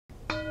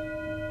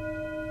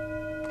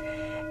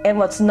And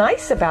what's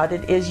nice about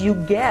it is you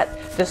get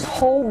this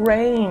whole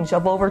range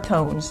of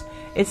overtones.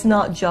 It's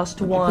not just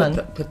one.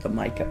 Put the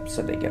mic up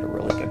so they get a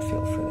really good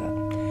feel for that.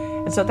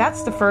 And so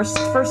that's the first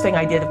thing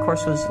I did, of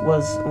course, was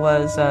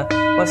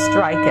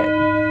strike it.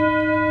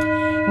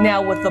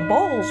 Now with the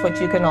bowls, what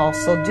you can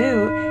also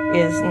do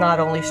is not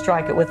only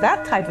strike it with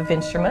that type of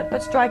instrument,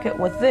 but strike it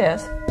with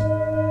this,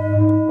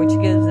 which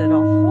gives it a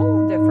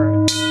whole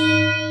different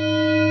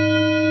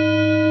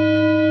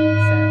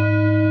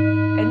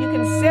sound. And you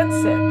can sense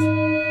it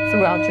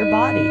throughout your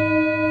body.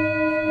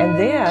 And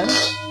then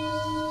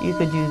you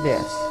could do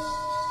this.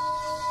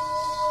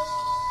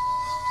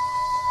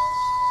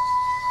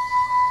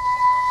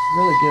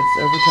 Really gives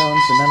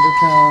overtones and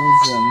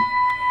undertones and...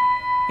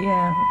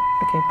 Yeah,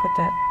 okay, put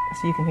that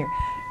so you can hear.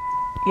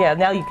 Yeah,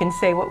 now you can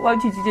say,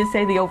 what did you just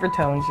say, the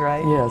overtones,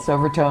 right? Yes,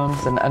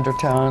 overtones and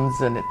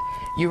undertones, and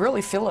you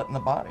really feel it in the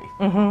body.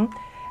 Mm-hmm.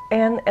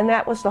 And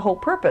that was the whole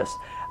purpose.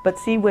 But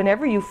see,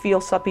 whenever you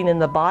feel something in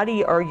the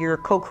body or you're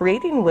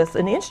co-creating with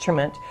an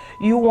instrument,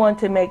 you want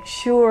to make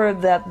sure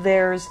that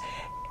there's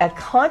a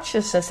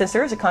consciousness, since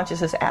there is a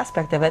consciousness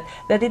aspect of it,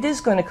 that it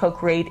is going to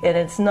co-create and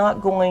it's not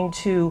going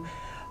to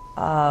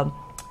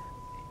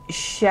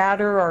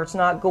shatter, or it's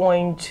not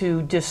going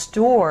to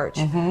distort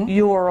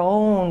your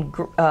own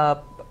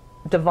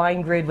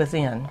divine grid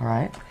within.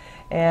 Right.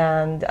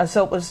 And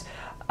so it was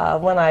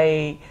when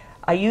I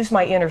used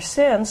my inner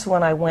sense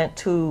when I went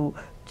to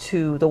a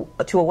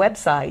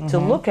website to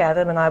look at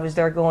them, and I was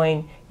there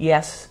going,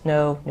 yes,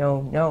 no,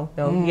 no, no,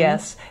 no,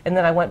 yes, and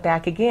then I went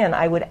back again.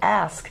 I would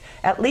ask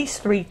at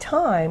least 3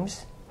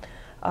 times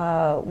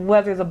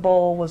whether the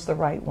bowl was the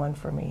right one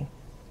for me.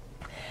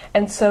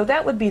 And so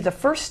that would be the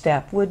first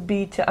step, would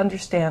be to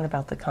understand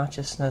about the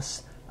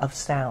consciousness of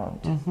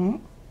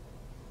sound.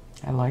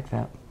 I like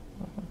that.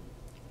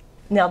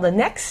 Now the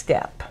next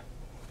step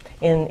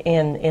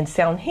in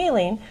sound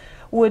healing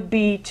would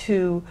be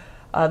to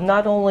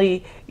not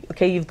only,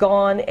 okay, you've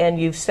gone and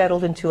you've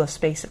settled into a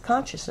space of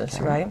consciousness,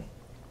 right?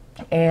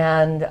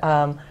 And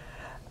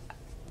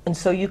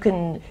so you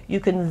can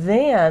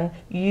then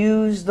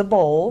use the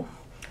bowl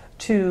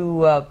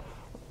to,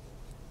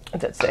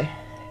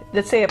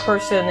 let's say a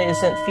person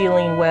isn't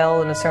feeling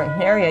well in a certain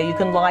area, you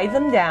can lie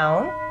them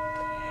down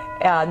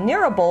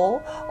near a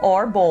bowl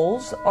or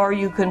bowls, or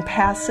you can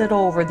pass it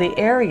over the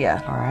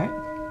area. All right.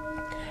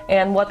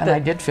 And I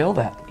did feel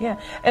that. Yeah.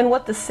 And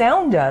what the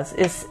sound does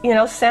is,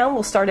 sound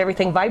will start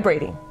everything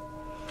vibrating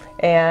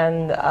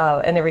and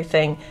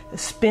everything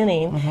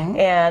spinning.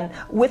 And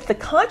with the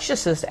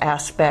consciousness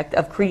aspect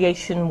of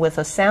creation with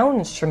a sound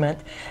instrument,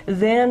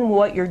 then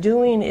what you're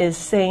doing is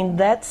saying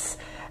let's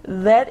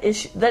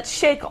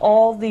shake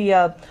all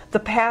the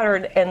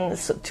pattern and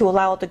to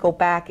allow it to go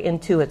back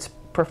into its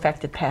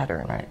perfected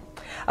pattern. Right.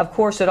 Of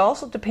course, it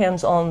also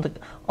depends on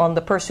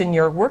the person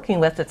you're working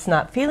with that's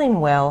not feeling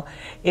well.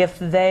 If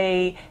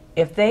they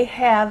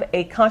have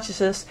a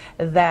consciousness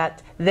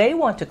that they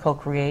want to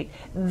co-create,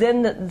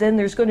 then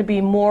there's going to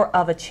be more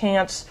of a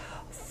chance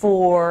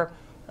for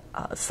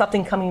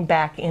something coming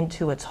back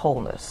into its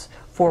wholeness,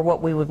 for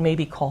what we would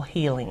maybe call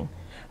healing.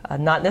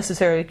 Not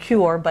necessarily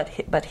cure, but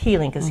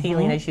healing, because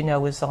healing, as you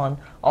know, is on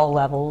all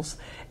levels.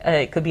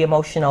 It could be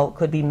emotional, it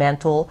could be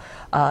mental,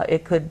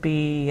 it could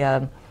be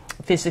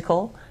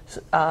physical.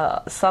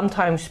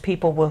 Sometimes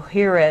people will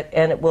hear it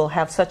and it will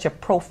have such a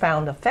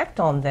profound effect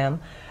on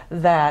them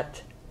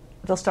that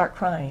they'll start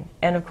crying.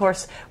 And of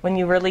course, when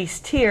you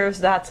release tears,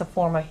 that's a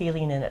form of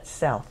healing in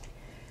itself.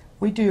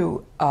 We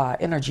do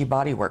energy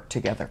body work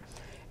together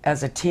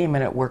as a team,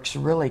 and it works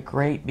really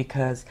great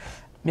because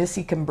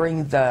Missy can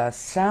bring the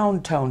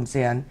sound tones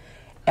in,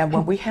 and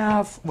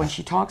when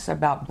she talks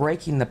about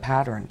breaking the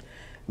pattern,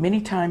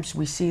 many times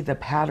we see the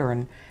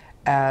pattern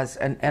as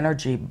an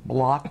energy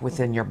block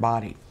within your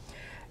body.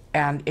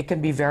 And it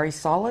can be very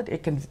solid,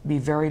 it can be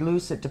very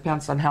loose, it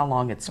depends on how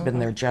long it's been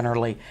there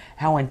generally,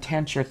 how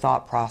intense your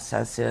thought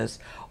process is,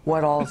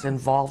 what all is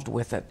involved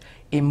with it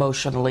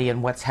emotionally,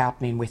 and what's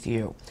happening with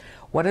you.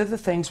 One of the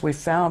things we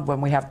found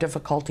when we have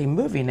difficulty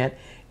moving it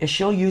is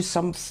she'll use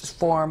some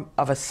form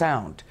of a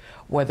sound,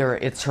 whether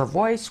it's her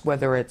voice,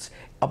 whether it's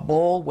a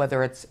bowl,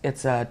 whether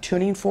it's a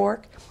tuning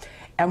fork.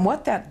 And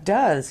what that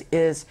does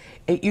is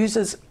it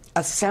uses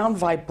a sound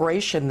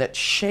vibration that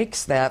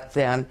shakes that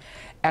then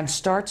and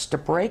starts to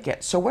break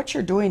it. So what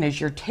you're doing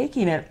is you're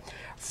taking it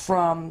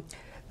from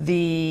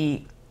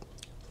the,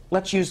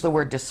 let's use the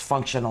word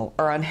dysfunctional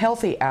or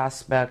unhealthy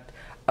aspect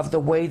of the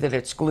way that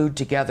it's glued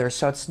together,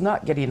 so it's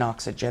not getting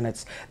oxygen,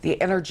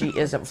 the energy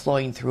isn't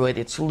flowing through it,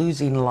 it's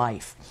losing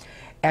life.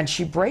 And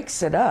she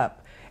breaks it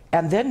up,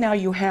 and then now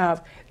you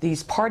have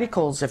these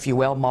particles, if you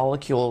will,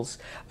 molecules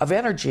of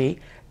energy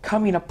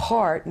coming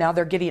apart. Now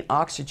they're getting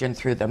oxygen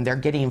through them, they're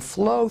getting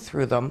flow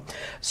through them,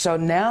 so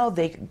now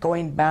they're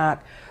going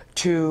back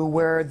to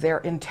where their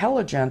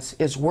intelligence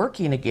is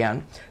working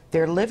again,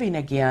 they're living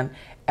again,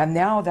 and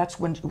now that's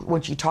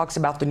when she talks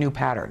about the new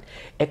pattern.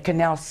 It can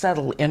now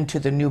settle into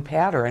the new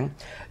pattern,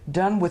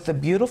 done with the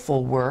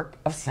beautiful work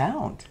of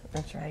sound.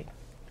 That's right.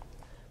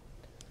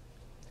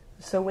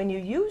 So when you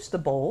use the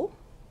bowl,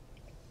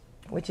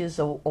 which is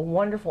a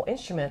wonderful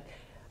instrument,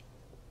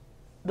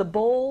 the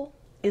bowl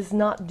is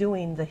not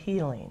doing the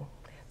healing.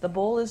 The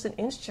bowl is an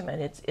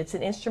instrument. It's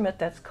an instrument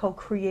that's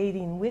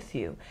co-creating with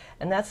you.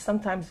 And that's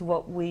sometimes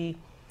what we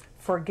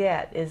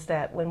forget, is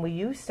that when we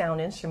use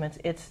sound instruments,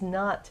 it's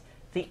not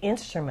the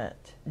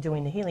instrument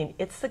doing the healing.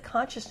 It's the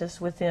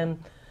consciousness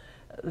within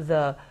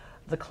the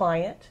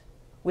client,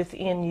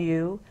 within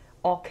you,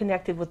 all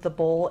connected with the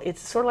bowl.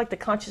 It's sort of like the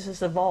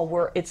consciousness of all,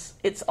 where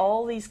it's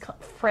all these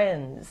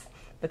friends,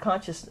 the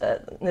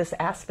consciousness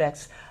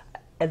aspects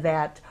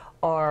that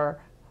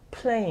are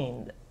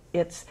playing.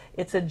 It's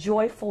a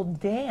joyful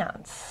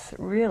dance,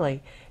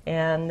 really.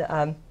 And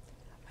I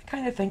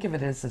kind of think of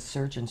it as a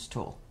surgeon's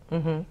tool.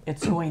 Mm-hmm.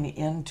 It's going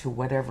into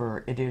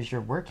whatever it is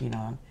you're working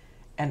on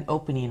and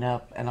opening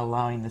up and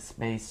allowing the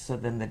space so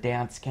then the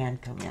dance can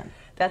come in.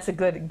 That's a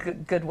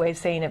good way of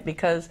saying it,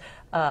 because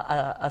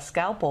a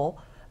scalpel,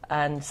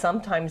 and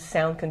sometimes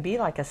sound can be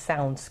like a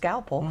sound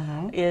scalpel,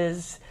 mm-hmm.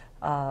 is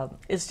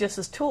just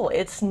a tool.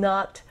 It's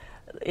not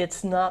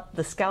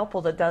the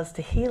scalpel that does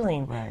the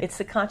healing. Right. It's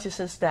the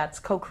consciousness that's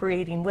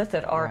co-creating with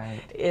it, or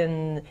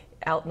right.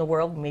 Out in the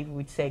world, maybe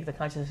we'd say the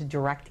consciousness is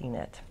directing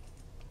it.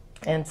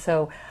 And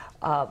so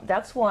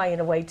that's why, in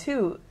a way,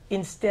 too,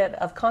 instead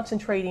of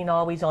concentrating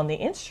always on the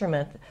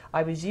instrument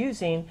I was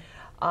using,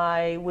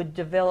 I would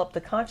develop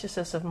the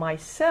consciousness of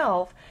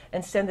myself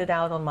and send it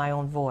out on my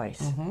own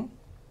voice. Mm-hmm.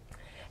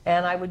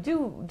 And I would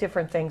do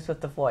different things with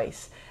the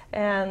voice.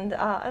 And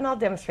I'll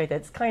demonstrate that.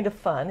 It's kind of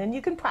fun, and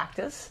you can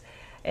practice.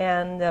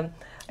 And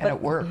it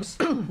works.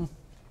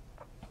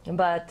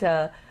 But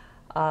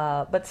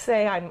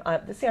say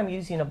I'm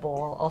using a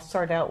bowl. I'll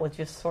start out with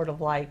just sort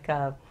of like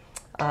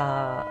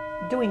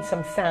doing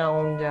some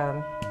sound.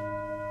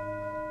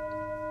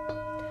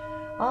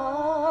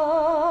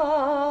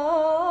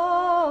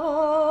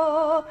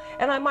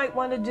 And I might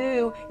want to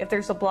do, if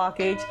there's a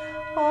blockage,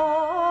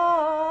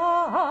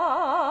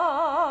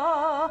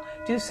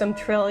 do some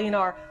trilling,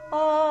 or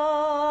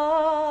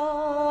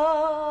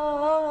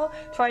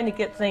trying to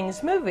get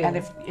things moving. And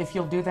if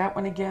you'll do that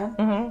one again,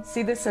 mm-hmm.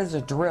 see this as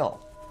a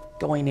drill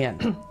going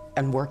in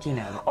and working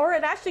at it. Or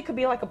it actually could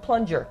be like a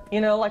plunger,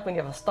 like when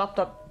you have a stopped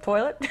up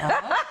toilet.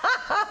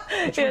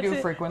 Which we do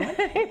frequently.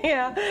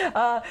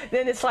 Yeah.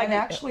 Then it's like... And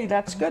actually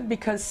that's good,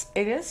 because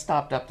it is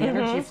stopped up. The mm-hmm.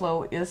 energy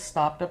flow is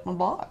stopped up and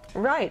blocked.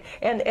 Right.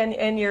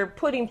 And you're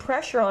putting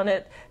pressure on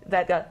it,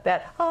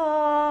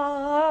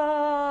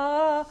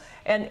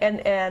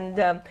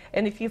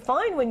 and if you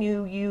find when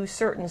you use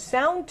certain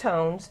sound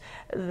tones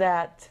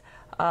that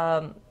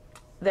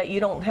you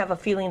don't have a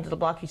feeling that the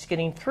blockage is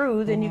getting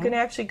through, then mm-hmm. you can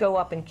actually go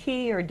up in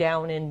key or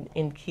down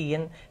in key,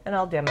 and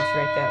I'll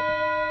demonstrate that.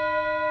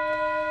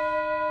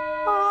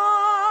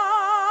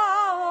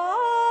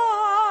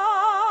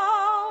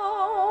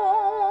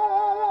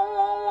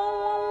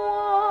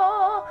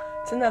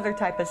 It's another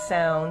type of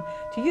sound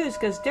to use,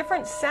 because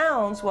different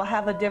sounds will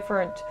have a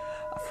different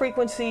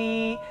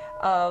frequency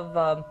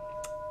of...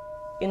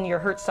 in your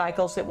hertz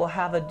cycles, it will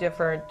have a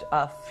different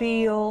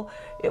feel.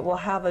 It will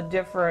have a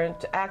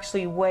different,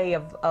 actually, way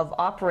of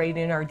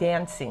operating or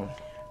dancing.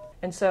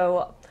 And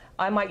so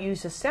I might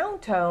use a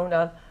sound tone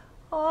of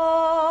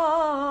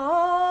ah,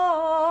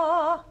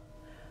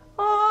 ah,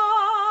 ah,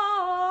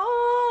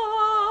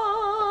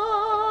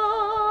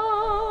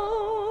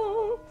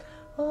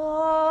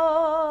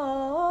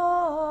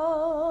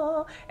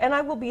 and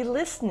I will be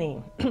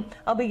listening.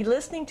 I'll be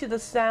listening to the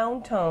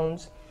sound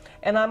tones,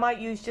 and I might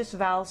use just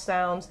vowel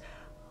sounds.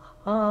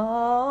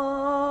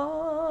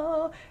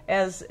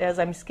 As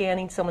I'm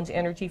scanning someone's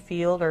energy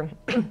field or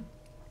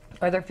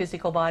their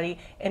physical body,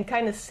 and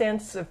kind of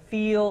sense or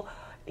feel,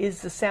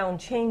 is the sound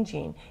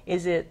changing?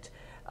 Is it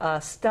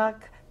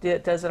stuck?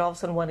 Does it all of a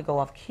sudden want to go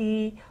off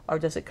key, or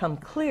does it come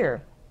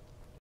clear?